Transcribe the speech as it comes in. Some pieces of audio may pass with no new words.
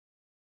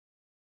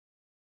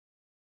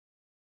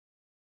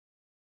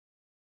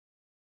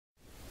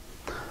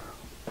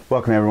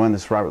Welcome everyone,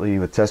 this is Robert Lee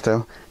with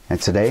Testo,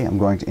 and today I'm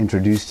going to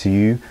introduce to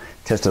you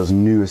Testo's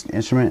newest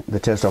instrument, the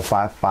Testo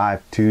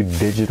 552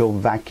 Digital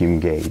Vacuum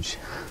Gauge.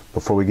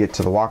 Before we get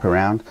to the walk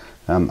around,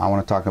 I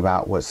want to talk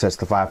about what sets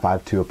the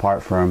 552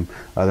 apart from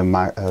other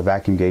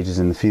vacuum gauges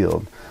in the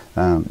field.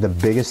 The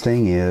biggest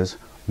thing is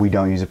we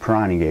don't use a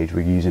Pirani gauge,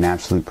 we use an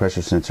absolute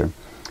pressure sensor.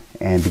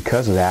 And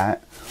because of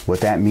that,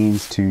 what that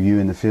means to you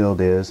in the field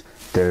is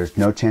there's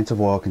no chance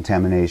of oil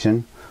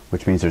contamination,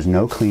 which means there's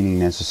no cleaning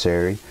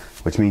necessary,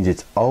 which means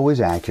it's always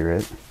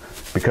accurate.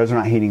 Because we're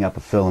not heating up a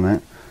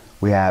filament,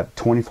 we have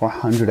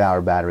 2400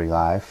 hour battery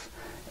life,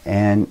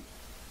 and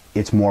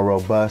it's more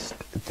robust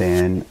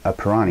than a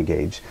Pirani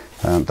gauge.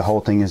 The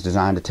whole thing is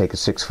designed to take a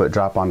 6-foot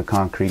drop onto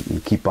concrete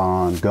and keep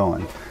on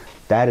going.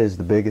 That is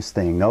the biggest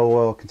thing. No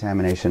oil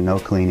contamination, no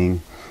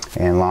cleaning,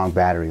 and long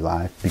battery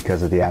life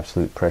because of the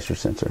absolute pressure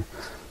sensor.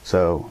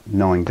 So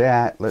knowing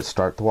that, let's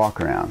start the walk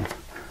around.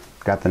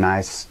 Got the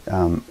nice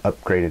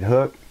upgraded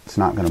hook. It's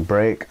not going to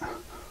break.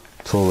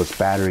 Toolless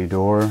battery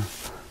door.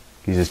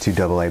 Uses 2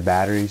 AA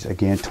batteries.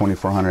 Again,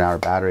 2400 hour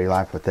battery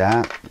life with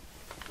that.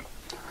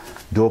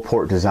 Dual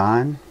port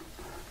design.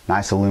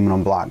 Nice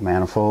aluminum block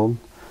manifold.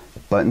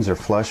 Buttons are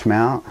flush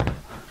mount,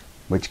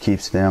 which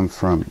keeps them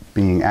from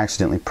being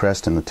accidentally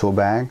pressed in the tool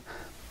bag,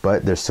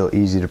 but they're still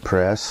easy to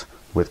press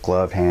with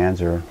gloved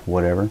hands or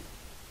whatever.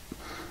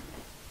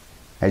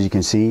 As you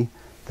can see,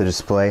 the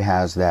display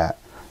has that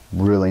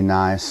really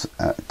nice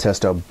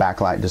Testo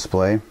backlight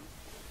display.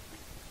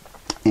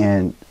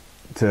 And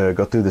to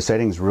go through the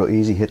settings, real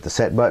easy. Hit the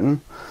set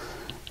button,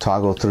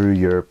 toggle through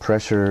your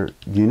pressure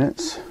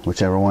units,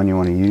 whichever one you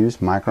want to use,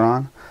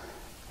 micron,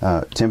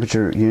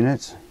 temperature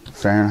units,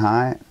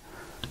 Fahrenheit,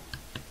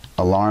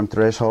 alarm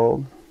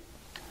threshold,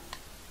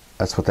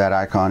 that's what that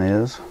icon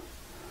is,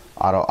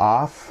 auto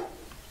off,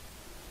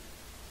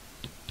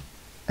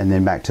 and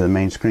then back to the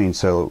main screen.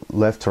 So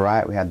left to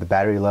right we have the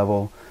battery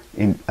level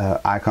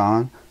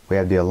icon, we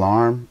have the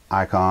alarm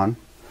icon,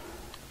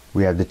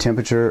 we have the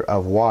temperature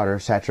of water,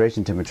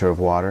 saturation temperature of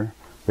water,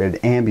 we have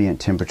the ambient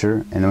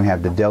temperature, and then we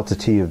have the delta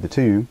T of the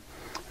two,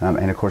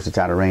 and of course it's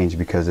out of range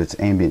because it's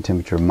ambient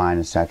temperature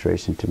minus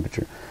saturation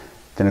temperature.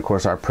 Then of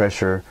course our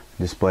pressure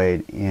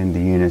displayed in the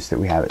units that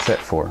we have it set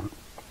for.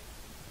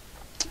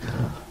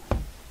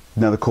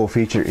 Another cool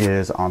feature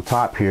is on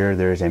top here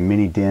there's a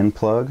mini DIN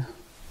plug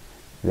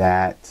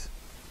that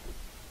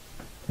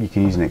you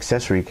can use an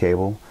accessory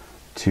cable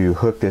to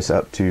hook this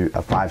up to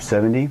a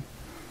 570,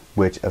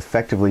 which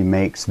effectively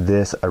makes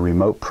this a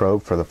remote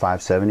probe for the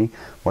 570.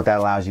 What that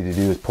allows you to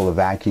do is pull a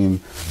vacuum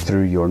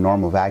through your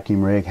normal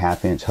vacuum rig,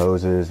 1/2-inch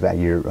hoses,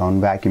 your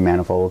own vacuum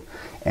manifold,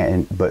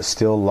 but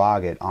still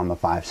log it on the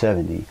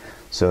 570.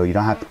 So you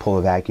don't have to pull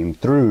a vacuum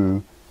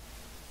through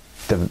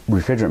the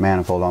refrigerant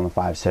manifold on the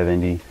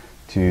 570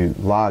 to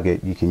log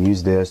it. You can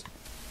use this,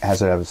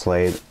 has it as a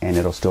slave, and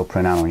it'll still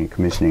print out on your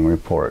commissioning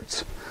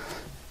reports.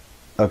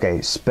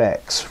 Okay,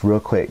 specs, real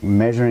quick.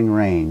 Measuring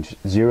range,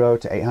 0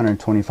 to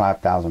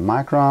 825,000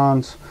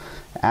 microns.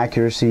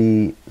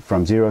 Accuracy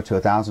from 0 to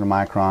 1,000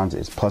 microns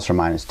is plus or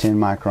minus 10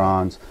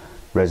 microns.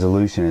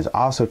 Resolution is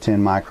also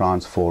 10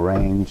 microns, full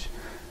range.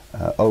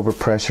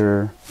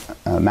 Overpressure,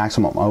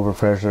 maximum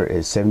overpressure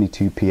is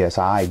 72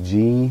 psi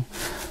G.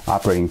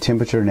 Operating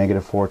temperature,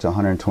 -4 to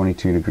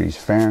 122 degrees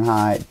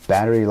Fahrenheit.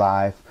 Battery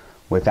life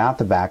without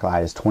the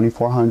backlight is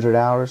 2400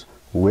 hours.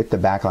 With the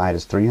backlight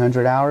is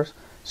 300 hours.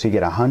 So you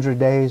get 100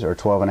 days or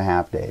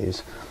 12.5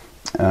 days.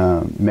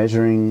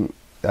 Measuring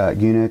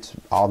units,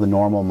 all the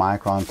normal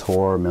micron,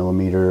 torr,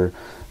 millimeter,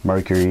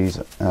 mercuries,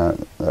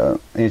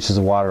 inches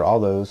of water, all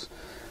those.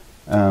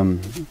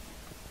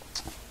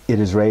 It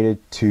is rated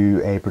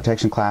to a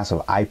protection class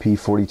of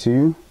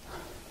IP42,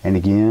 and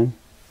again,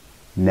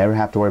 never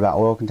have to worry about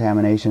oil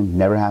contamination,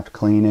 never have to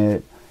clean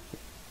it.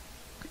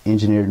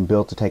 Engineered and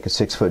built to take a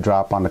 6-foot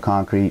drop onto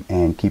concrete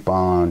and keep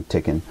on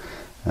ticking.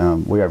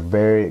 We are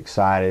very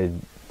excited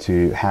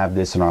to have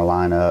this in our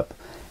lineup,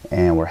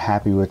 and we're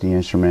happy with the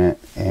instrument,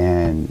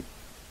 and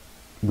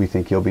we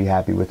think you'll be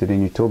happy with it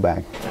in your tool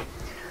bag.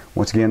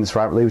 Once again, this is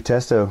Robert Lee with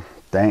Testo.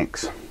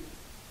 Thanks.